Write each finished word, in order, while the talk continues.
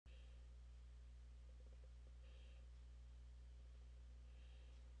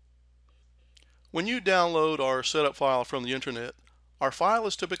When you download our setup file from the internet, our file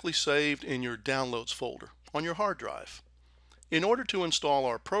is typically saved in your Downloads folder on your hard drive. In order to install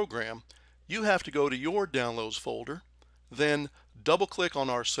our program, you have to go to your Downloads folder, then double-click on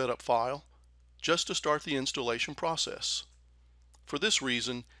our setup file just to start the installation process. For this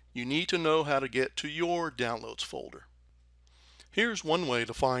reason, you need to know how to get to your Downloads folder. Here's one way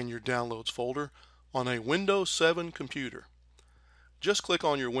to find your Downloads folder on a Windows 7 computer. Just click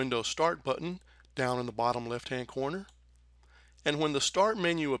on your Windows Start button down in the bottom left-hand corner, and when the Start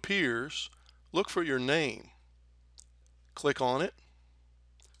menu appears, look for your name. Click on it,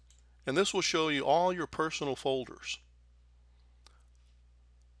 and this will show you all your personal folders.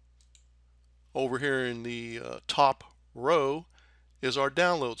 Over here in the top row is our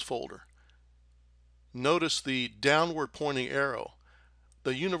Downloads folder. Notice the downward pointing arrow,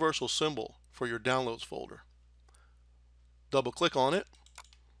 the universal symbol for your Downloads folder. Double click on it,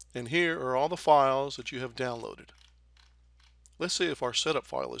 and here are all the files that you have downloaded. Let's see if our setup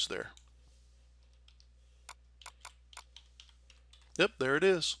file is there. Yep, there it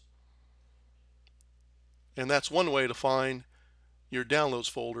is. And that's one way to find your Downloads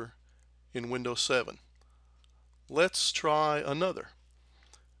folder in Windows 7. Let's try another.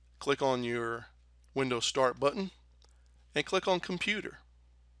 Click on your Windows Start button and click on Computer.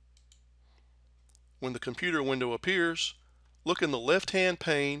 When the computer window appears, look in the left-hand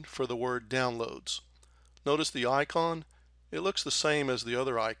pane for the word Downloads. Notice the icon, it looks the same as the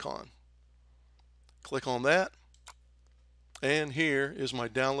other icon. Click on that, and here is my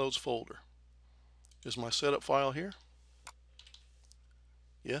Downloads folder. Is my setup file here?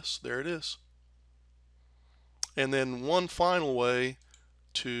 Yes, there it is. And then one final way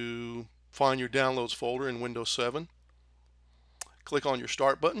to find your Downloads folder in Windows 7. Click on your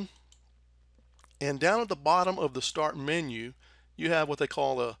Start button, and down at the bottom of the Start menu you have what they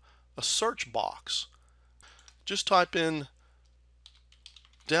call a search box. Just type in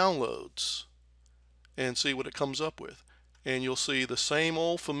Downloads and see what it comes up with, and you'll see the same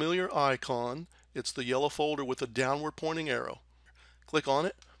old familiar icon. It's the yellow folder with a downward pointing arrow. Click on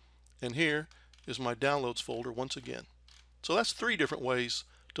it, and here is my Downloads folder once again. So that's 3 different ways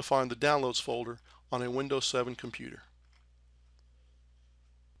to find the Downloads folder on a Windows 7 computer.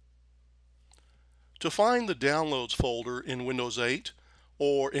 To find the Downloads folder in Windows 8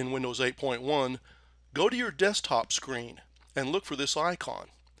 or in Windows 8.1, go to your desktop screen and look for this icon.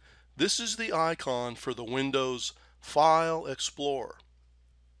 This is the icon for the Windows File Explorer.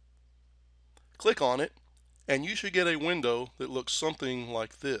 Click on it, and you should get a window that looks something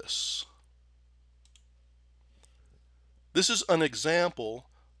like this. This is an example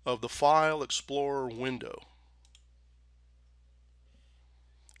of the File Explorer window.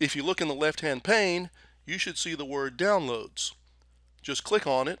 If you look in the left-hand pane, you should see the word Downloads. Just click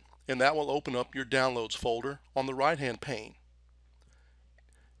on it, and that will open up your Downloads folder on the right-hand pane.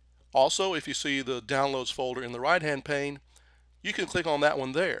 Also, if you see the Downloads folder in the right-hand pane, you can click on that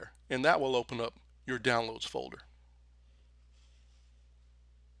one there, and that will open up your Downloads folder.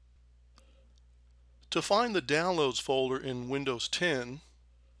 To find the Downloads folder in Windows 10,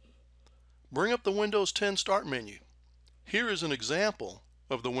 bring up the Windows 10 Start menu. Here is an example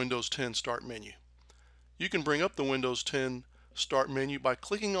of the Windows 10 Start menu. You can bring up the Windows 10 Start menu by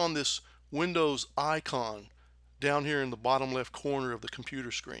clicking on this Windows icon down here in the bottom left corner of the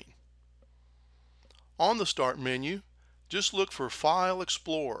computer screen. On the Start menu, just look for File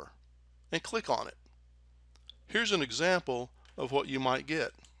Explorer and click on it. Here's an example of what you might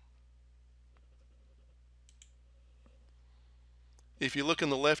get. If you look in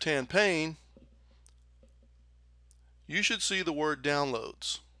the left-hand pane, you should see the word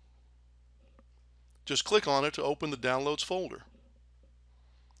Downloads. Just click on it to open the Downloads folder.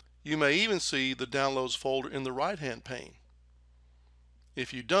 You may even see the Downloads folder in the right-hand pane.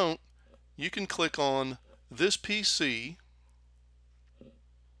 If you don't, you can click on this PC,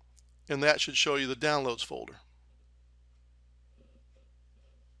 and that should show you the Downloads folder.